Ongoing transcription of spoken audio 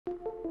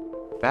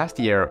Last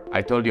year,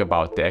 I told you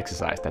about the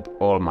exercise that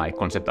all my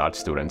concept art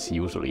students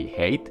usually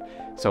hate,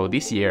 so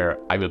this year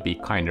I will be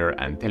kinder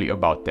and tell you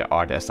about the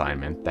art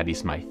assignment that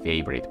is my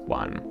favorite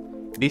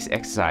one. This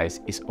exercise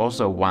is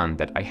also one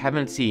that I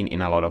haven't seen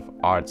in a lot of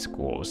art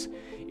schools.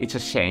 It's a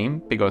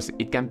shame because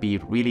it can be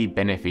a really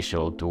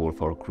beneficial tool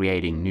for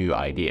creating new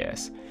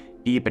ideas,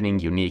 deepening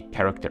unique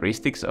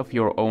characteristics of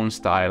your own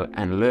style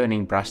and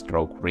learning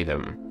brushstroke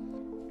rhythm.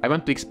 I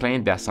want to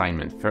explain the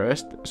assignment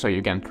first, so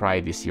you can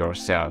try this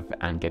yourself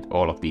and get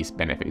all of these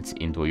benefits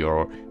into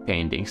your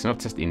paintings, not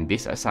just in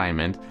this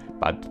assignment,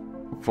 but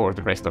for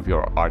the rest of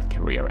your art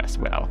career as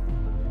well.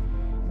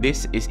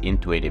 This is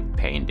intuitive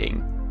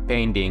painting,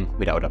 painting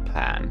without a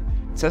plan.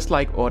 Just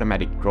like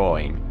automatic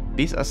drawing,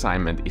 this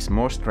assignment is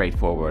more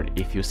straightforward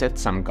if you set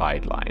some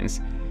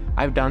guidelines.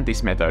 I've done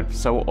this method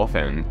so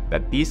often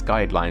that these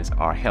guidelines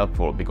are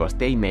helpful because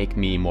they make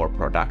me more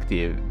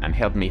productive and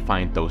help me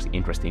find those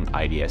interesting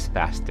ideas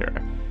faster.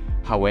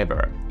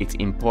 However, it's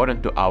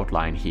important to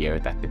outline here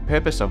that the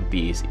purpose of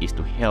these is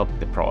to help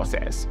the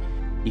process.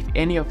 If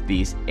any of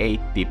these 8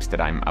 tips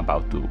that I'm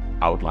about to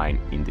outline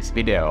in this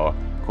video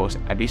cause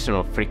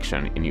additional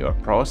friction in your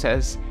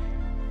process,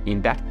 in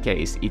that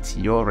case it's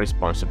your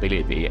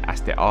responsibility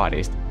as the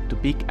artist to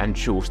pick and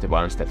choose the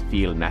ones that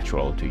feel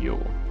natural to you.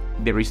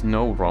 There is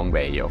no wrong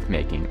way of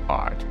making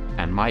art,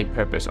 and my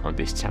purpose on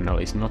this channel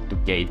is not to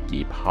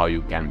gatekeep how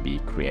you can be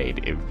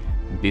creative.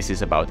 This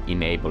is about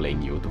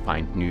enabling you to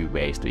find new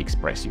ways to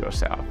express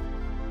yourself.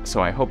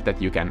 So I hope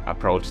that you can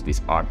approach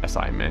this art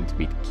assignment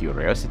with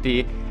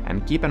curiosity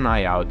and keep an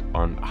eye out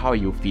on how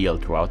you feel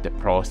throughout the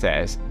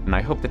process, and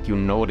I hope that you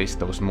notice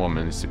those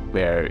moments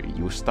where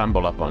you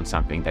stumble upon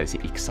something that is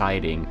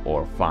exciting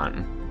or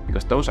fun,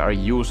 because those are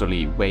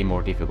usually way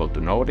more difficult to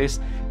notice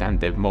than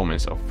the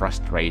moments of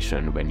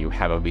frustration when you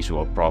have a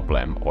visual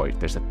problem or if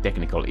there's a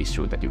technical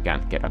issue that you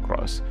can't get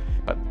across.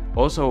 But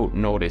also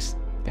notice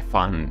the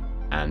fun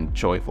and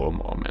joyful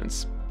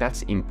moments.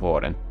 That's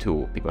important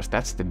too, because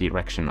that's the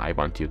direction I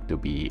want you to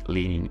be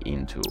leaning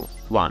into.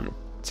 1.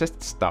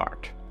 Just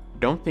start.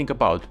 Don't think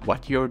about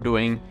what you're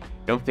doing,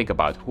 don't think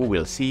about who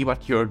will see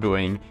what you're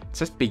doing,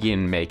 just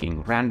begin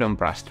making random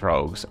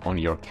brushstrokes on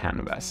your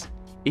canvas.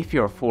 If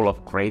you're full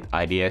of great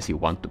ideas you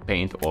want to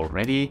paint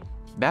already,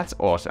 that's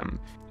awesome.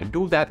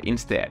 Do that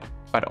instead.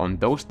 But on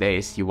those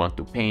days you want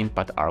to paint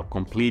but are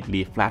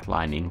completely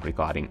flatlining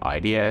regarding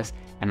ideas,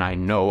 and I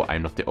know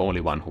I'm not the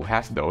only one who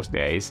has those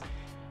days,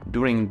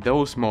 during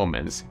those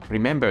moments,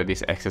 remember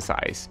this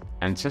exercise,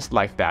 and just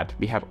like that,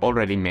 we have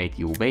already made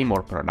you way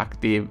more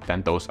productive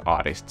than those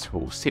artists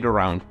who sit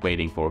around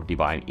waiting for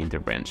divine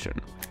intervention.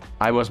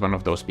 I was one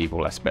of those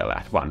people as well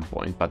at one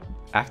point, but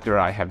after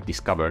I have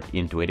discovered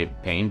intuitive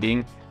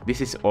painting, this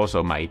is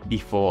also my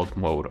default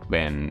mode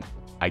when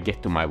I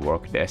get to my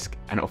work desk,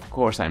 and of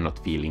course I'm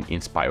not feeling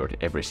inspired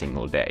every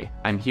single day.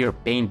 I'm here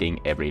painting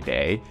every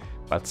day,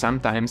 but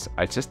sometimes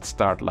I just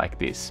start like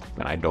this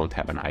when I don't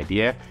have an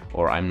idea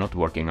or I'm not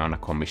working on a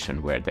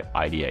commission where the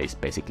idea is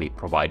basically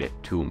provided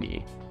to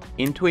me.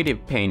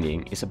 Intuitive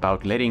painting is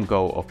about letting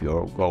go of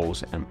your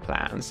goals and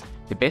plans.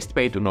 The best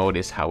way to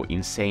notice how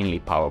insanely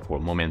powerful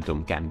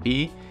momentum can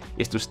be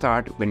is to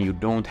start when you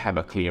don't have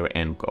a clear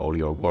end goal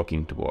you're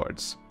working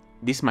towards.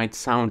 This might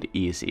sound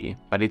easy,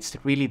 but it's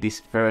really this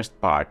first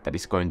part that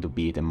is going to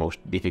be the most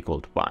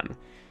difficult one.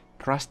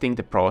 Trusting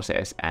the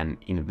process and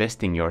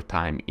investing your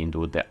time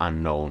into the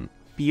unknown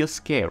feels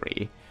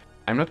scary.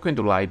 I'm not going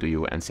to lie to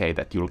you and say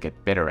that you'll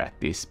get better at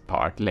this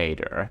part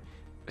later.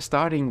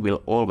 Starting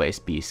will always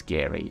be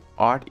scary.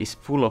 Art is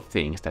full of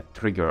things that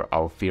trigger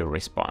our fear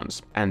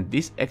response, and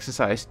this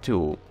exercise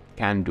too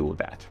can do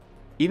that.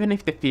 Even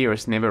if the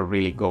fears never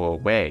really go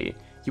away,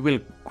 you will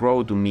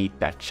grow to meet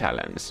that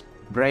challenge.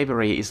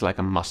 Bravery is like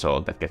a muscle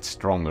that gets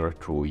stronger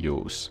through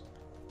use.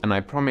 And I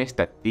promise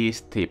that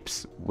these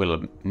tips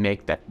will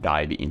make that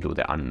dive into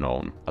the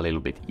unknown a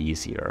little bit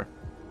easier.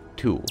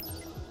 2.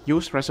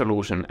 Use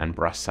resolution and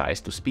brush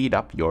size to speed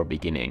up your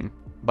beginning.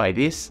 By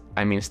this,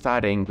 I mean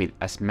starting with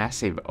as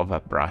massive of a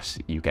brush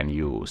you can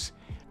use.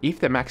 If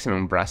the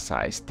maximum brush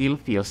size still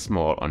feels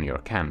small on your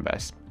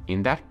canvas,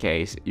 in that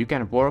case, you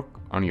can work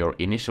on your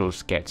initial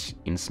sketch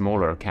in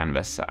smaller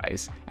canvas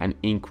size and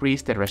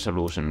increase the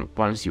resolution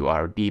once you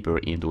are deeper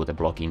into the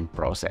blocking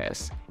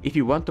process. If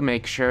you want to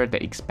make sure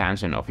the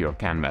expansion of your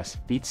canvas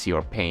fits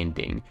your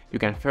painting, you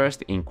can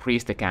first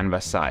increase the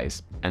canvas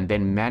size and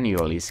then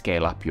manually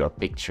scale up your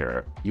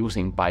picture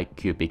using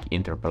bicubic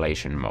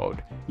interpolation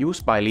mode.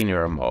 Use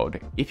bilinear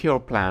mode if your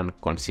plan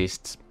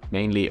consists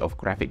mainly of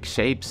graphic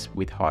shapes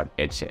with hard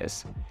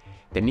edges.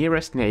 The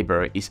nearest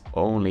neighbor is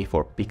only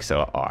for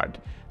pixel art,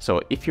 so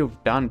if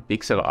you've done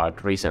pixel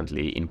art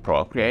recently in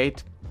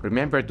Procreate,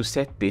 remember to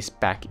set this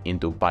back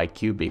into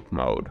bicubic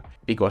mode,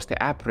 because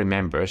the app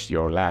remembers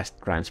your last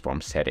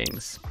transform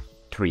settings.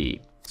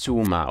 3.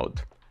 Zoom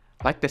out.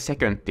 Like the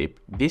second tip,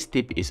 this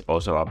tip is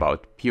also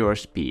about pure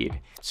speed.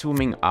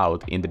 Zooming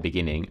out in the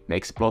beginning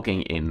makes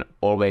blocking in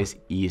always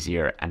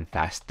easier and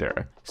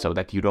faster, so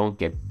that you don't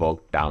get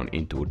bogged down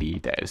into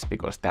details,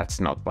 because that's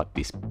not what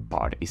this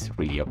part is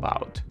really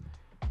about.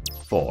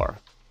 4.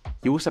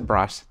 Use a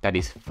brush that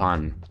is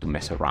fun to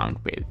mess around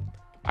with.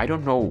 I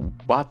don't know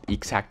what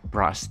exact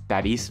brush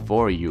that is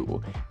for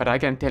you, but I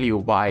can tell you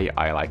why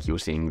I like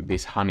using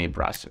this honey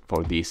brush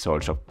for these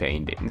sorts of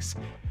paintings.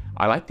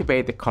 I like the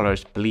way the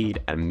colors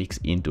bleed and mix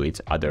into each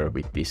other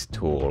with this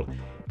tool.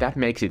 That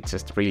makes it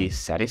just really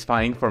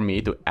satisfying for me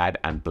to add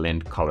and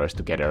blend colors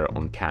together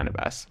on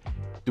canvas.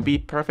 To be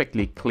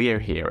perfectly clear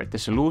here, the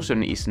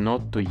solution is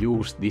not to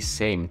use this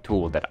same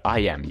tool that I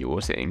am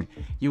using.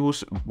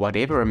 Use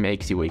whatever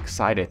makes you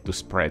excited to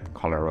spread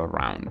color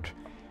around.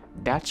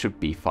 That should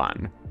be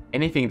fun.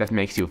 Anything that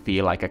makes you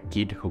feel like a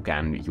kid who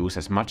can use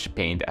as much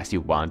paint as you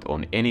want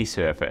on any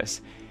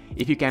surface.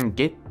 If you can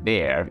get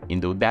there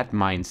into that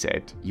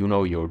mindset, you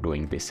know you're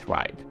doing this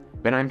right.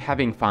 When I'm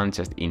having fun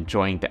just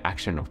enjoying the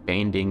action of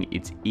painting,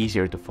 it's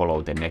easier to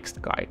follow the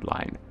next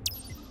guideline.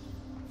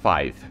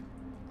 5.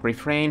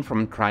 Refrain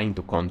from trying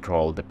to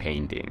control the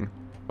painting.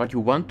 What you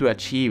want to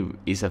achieve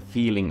is a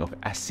feeling of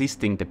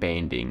assisting the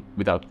painting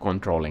without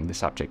controlling the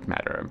subject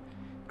matter.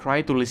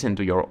 Try to listen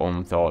to your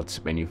own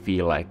thoughts when you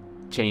feel like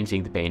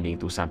changing the painting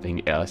to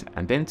something else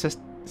and then just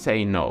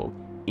say no.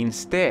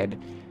 Instead,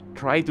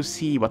 try to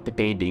see what the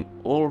painting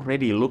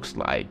already looks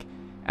like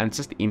and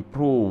just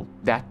improve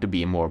that to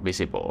be more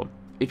visible.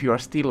 If you are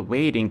still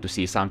waiting to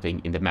see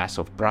something in the mass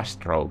of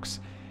brushstrokes,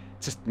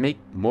 just make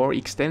more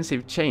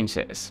extensive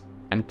changes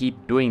and keep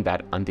doing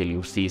that until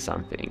you see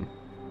something.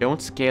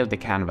 Don't scale the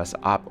canvas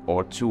up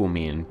or zoom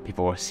in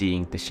before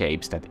seeing the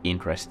shapes that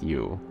interest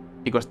you,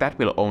 because that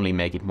will only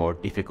make it more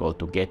difficult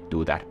to get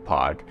to that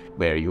part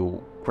where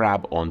you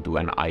grab onto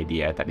an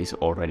idea that is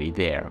already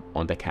there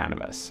on the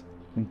canvas.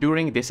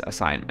 During this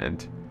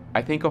assignment,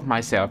 I think of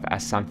myself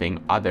as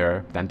something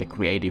other than the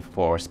creative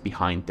force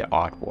behind the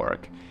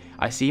artwork.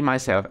 I see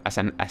myself as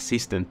an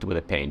assistant to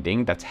the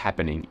painting that's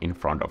happening in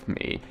front of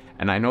me.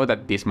 And I know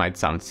that this might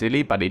sound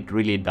silly, but it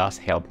really does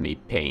help me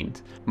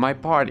paint. My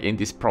part in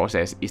this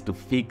process is to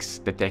fix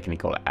the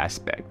technical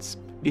aspects.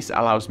 This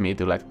allows me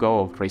to let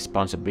go of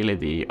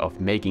responsibility of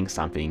making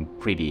something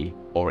pretty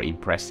or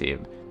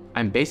impressive.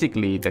 I'm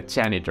basically the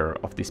janitor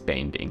of this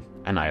painting,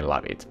 and I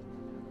love it.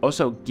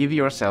 Also, give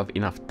yourself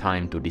enough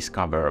time to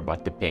discover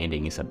what the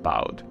painting is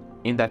about.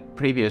 In that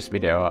previous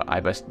video,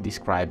 I was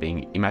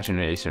describing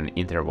imagination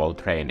interval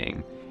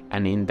training,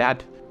 and in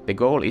that, the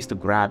goal is to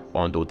grab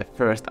onto the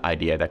first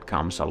idea that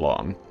comes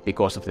along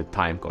because of the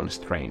time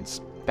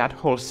constraints. That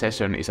whole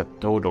session is a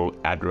total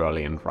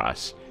adrenaline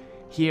rush.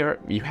 Here,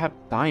 you have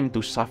time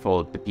to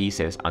shuffle the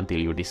pieces until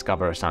you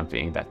discover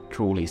something that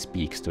truly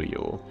speaks to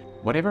you.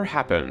 Whatever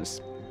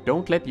happens,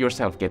 don't let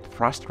yourself get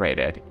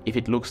frustrated if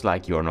it looks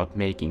like you're not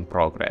making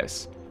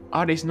progress.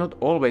 Art is not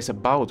always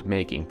about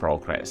making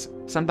progress.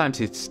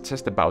 Sometimes it's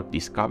just about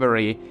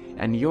discovery,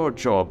 and your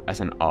job as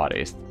an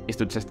artist is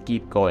to just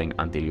keep going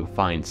until you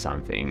find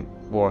something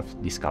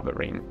worth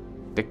discovering.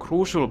 The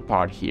crucial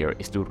part here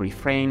is to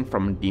refrain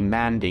from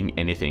demanding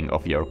anything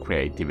of your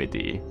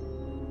creativity.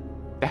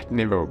 That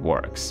never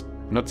works.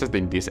 Not just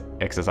in this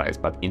exercise,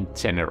 but in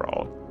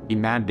general.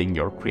 Demanding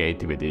your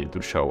creativity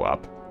to show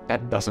up.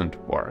 That doesn't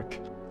work.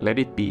 Let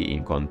it be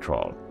in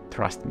control.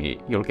 Trust me,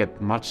 you'll get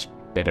much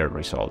better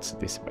results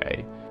this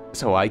way.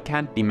 So I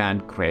can't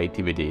demand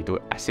creativity to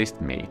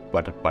assist me,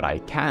 but what I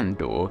can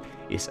do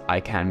is I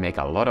can make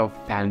a lot of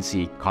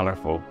fancy,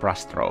 colorful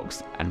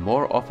brushstrokes, and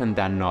more often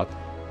than not,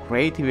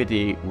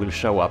 creativity will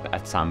show up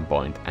at some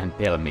point and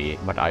tell me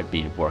what I've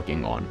been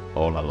working on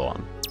all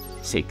along.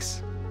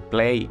 6.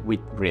 Play with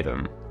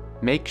rhythm.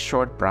 Make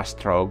short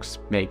brushstrokes,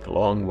 make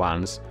long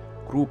ones.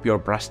 Group your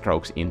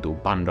brushstrokes into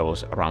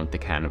bundles around the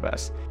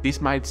canvas. This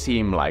might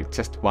seem like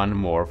just one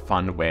more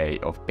fun way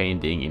of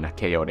painting in a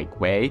chaotic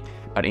way,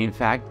 but in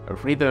fact,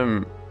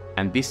 rhythm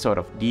and this sort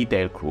of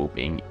detail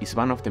grouping is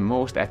one of the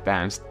most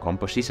advanced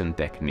composition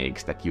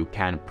techniques that you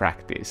can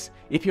practice.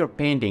 If your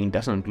painting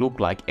doesn't look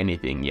like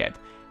anything yet,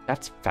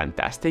 that's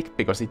fantastic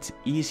because it's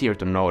easier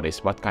to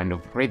notice what kind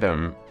of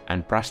rhythm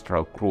and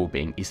brushstroke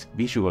grouping is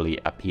visually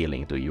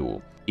appealing to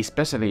you,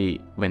 especially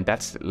when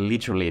that's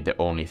literally the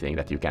only thing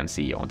that you can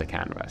see on the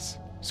canvas.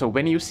 So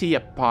when you see a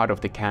part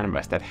of the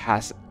canvas that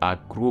has a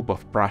group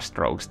of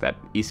brushstrokes that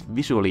is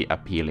visually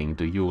appealing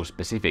to you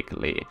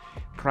specifically,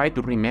 try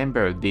to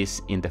remember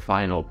this in the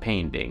final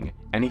painting.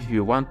 And if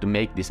you want to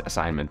make this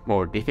assignment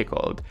more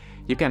difficult,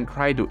 you can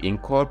try to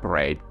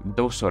incorporate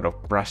those sort of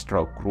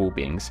brushstroke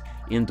groupings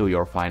into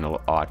your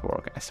final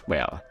artwork as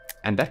well.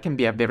 And that can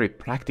be a very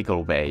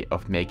practical way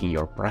of making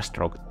your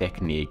brushstroke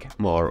technique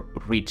more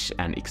rich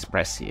and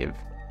expressive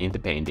in the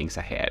paintings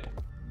ahead.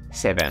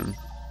 7.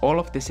 All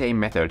of the same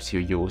methods you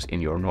use in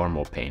your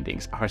normal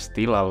paintings are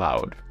still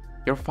allowed.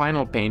 Your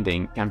final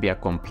painting can be a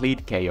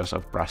complete chaos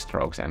of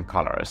brushstrokes and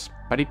colors,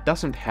 but it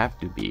doesn't have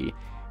to be.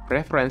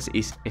 Reference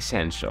is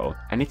essential,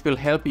 and it will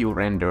help you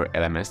render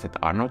elements that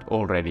are not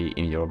already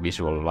in your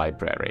visual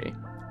library.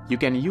 You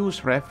can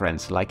use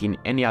reference like in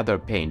any other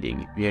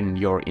painting when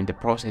you're in the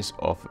process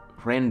of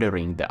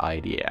rendering the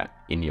idea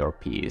in your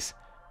piece.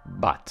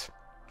 But,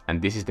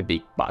 and this is the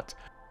big but,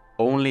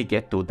 only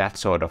get to that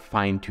sort of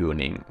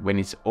fine-tuning when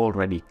it's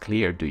already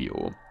clear to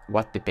you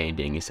what the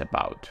painting is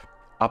about.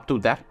 Up to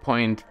that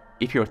point,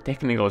 if your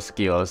technical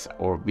skills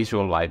or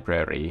visual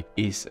library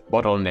is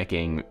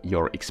bottlenecking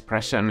your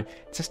expression,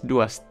 just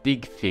do a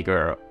stick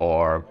figure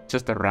or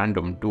just a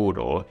random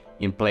doodle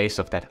in place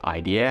of that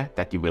idea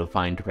that you will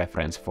find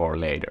reference for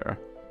later.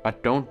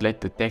 But don't let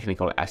the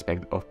technical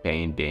aspect of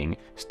painting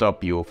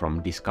stop you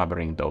from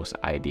discovering those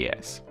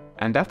ideas.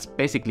 And that's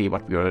basically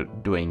what we're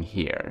doing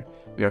here.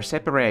 We are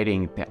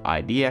separating the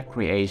idea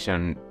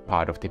creation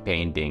part of the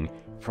painting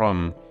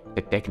from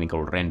the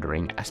technical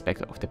rendering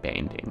aspect of the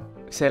painting.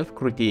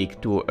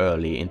 Self-critique too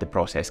early in the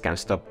process can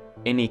stop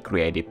any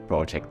creative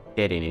project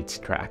dead in its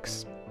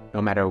tracks,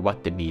 no matter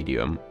what the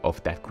medium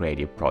of that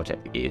creative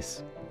project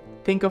is.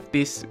 Think of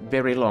this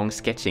very long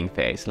sketching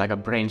phase like a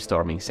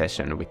brainstorming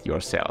session with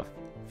yourself.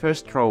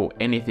 First throw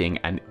anything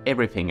and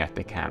everything at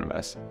the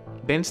canvas.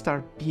 Then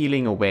start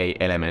peeling away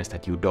elements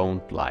that you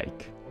don't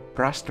like.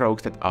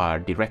 Brushstrokes that are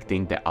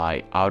directing the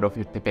eye out of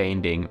the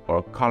painting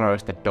or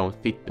colors that don't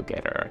fit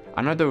together.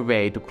 Another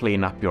way to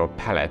clean up your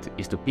palette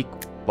is to pick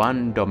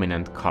one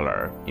dominant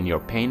color in your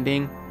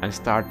painting and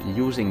start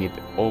using it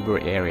over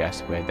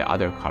areas where the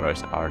other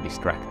colors are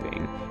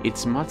distracting.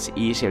 It's much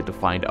easier to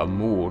find a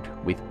mood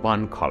with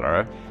one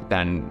color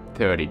than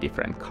 30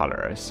 different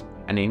colors.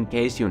 And in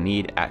case you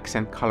need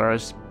accent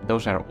colors,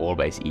 those are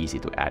always easy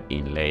to add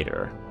in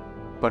later.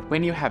 But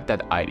when you have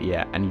that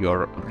idea and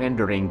you're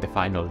rendering the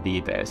final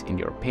details in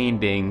your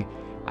painting,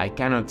 I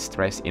cannot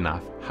stress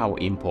enough how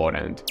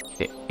important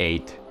the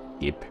 8th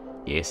tip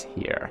is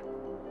here.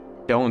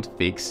 Don't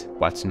fix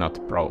what's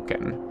not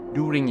broken.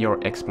 During your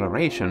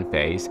exploration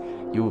phase,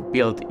 you've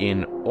built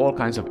in all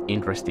kinds of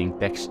interesting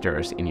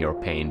textures in your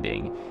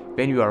painting.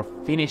 When you are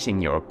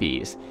finishing your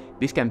piece,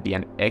 this can be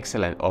an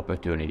excellent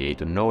opportunity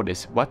to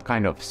notice what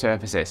kind of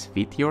surfaces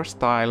fit your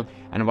style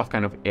and what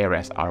kind of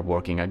areas are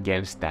working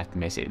against that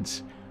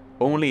message.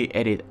 Only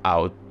edit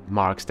out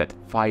marks that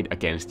fight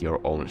against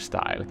your own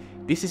style.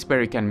 This is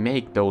where you can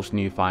make those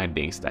new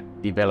findings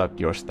that develop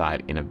your style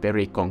in a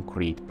very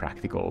concrete,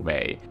 practical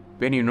way.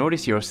 When you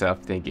notice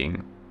yourself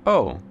thinking,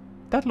 oh,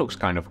 that looks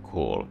kind of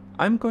cool,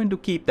 I'm going to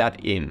keep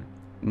that in.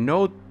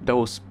 Note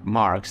those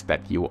marks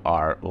that you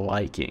are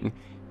liking,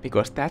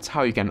 because that's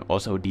how you can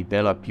also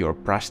develop your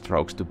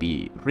brushstrokes to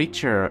be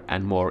richer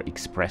and more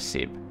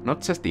expressive, not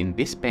just in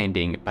this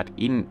painting, but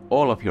in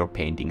all of your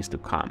paintings to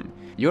come.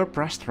 Your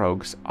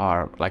brushstrokes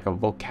are like a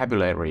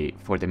vocabulary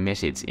for the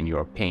message in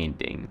your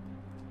painting,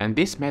 and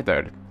this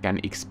method can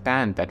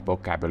expand that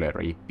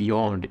vocabulary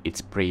beyond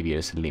its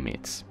previous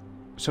limits,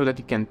 so that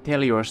you can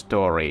tell your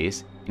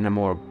stories in a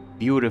more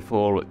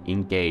beautiful,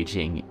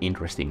 engaging,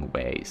 interesting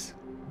ways.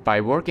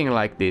 By working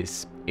like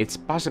this, it's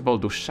possible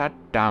to shut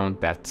down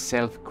that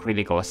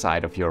self-critical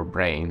side of your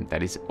brain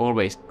that is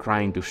always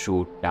trying to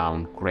shoot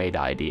down great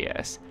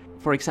ideas.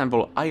 For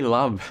example, I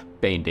love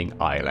painting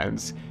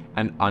islands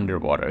and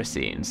underwater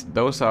scenes.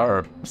 Those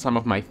are some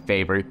of my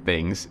favorite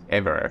things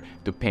ever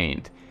to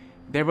paint.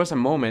 There was a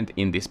moment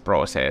in this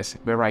process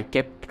where I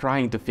kept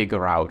trying to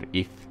figure out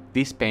if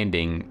this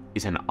painting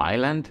is an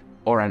island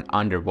or an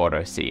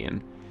underwater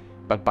scene.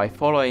 But by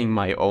following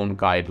my own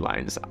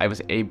guidelines, I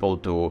was able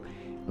to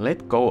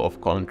let go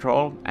of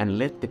control and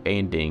let the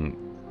painting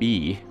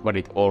be what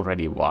it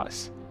already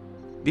was.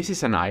 This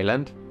is an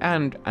island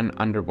and an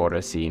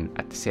underwater scene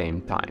at the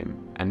same time.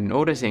 And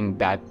noticing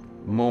that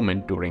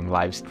moment during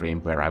live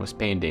stream where I was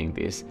painting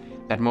this,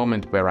 that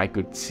moment where I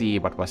could see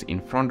what was in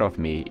front of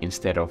me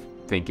instead of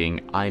thinking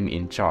I'm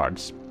in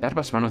charge, that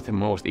was one of the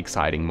most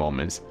exciting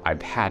moments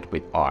I've had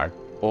with art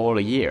all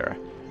year.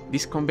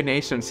 This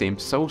combination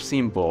seems so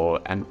simple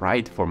and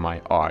right for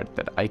my art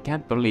that I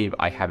can't believe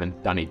I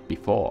haven't done it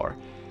before.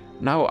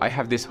 Now I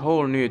have this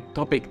whole new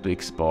topic to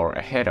explore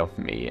ahead of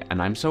me,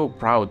 and I'm so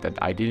proud that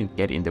I didn't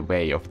get in the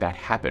way of that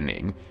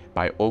happening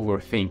by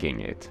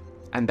overthinking it.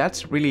 And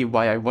that's really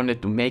why I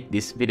wanted to make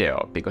this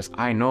video, because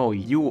I know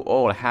you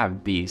all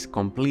have these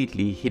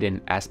completely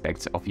hidden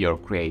aspects of your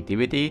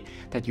creativity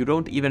that you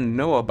don't even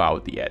know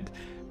about yet.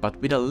 But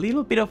with a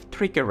little bit of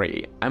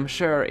trickery, I'm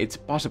sure it's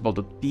possible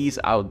to tease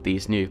out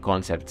these new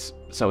concepts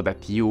so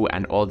that you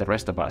and all the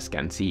rest of us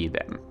can see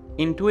them.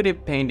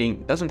 Intuitive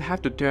painting doesn't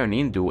have to turn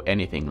into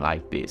anything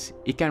like this.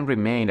 It can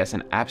remain as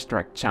an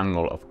abstract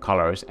jungle of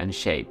colors and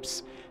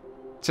shapes.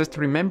 Just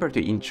remember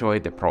to enjoy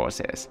the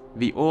process.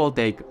 We all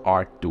take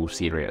art too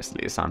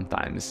seriously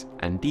sometimes,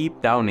 and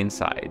deep down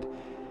inside,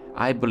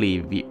 I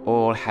believe we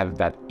all have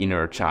that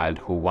inner child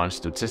who wants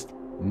to just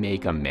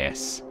make a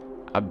mess.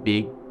 A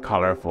big,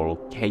 colorful,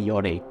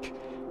 chaotic,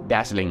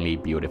 dazzlingly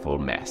beautiful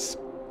mess,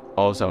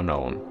 also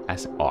known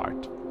as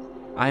art.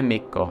 I'm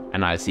Mikko,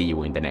 and I'll see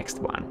you in the next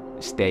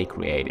one. Stay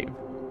creative.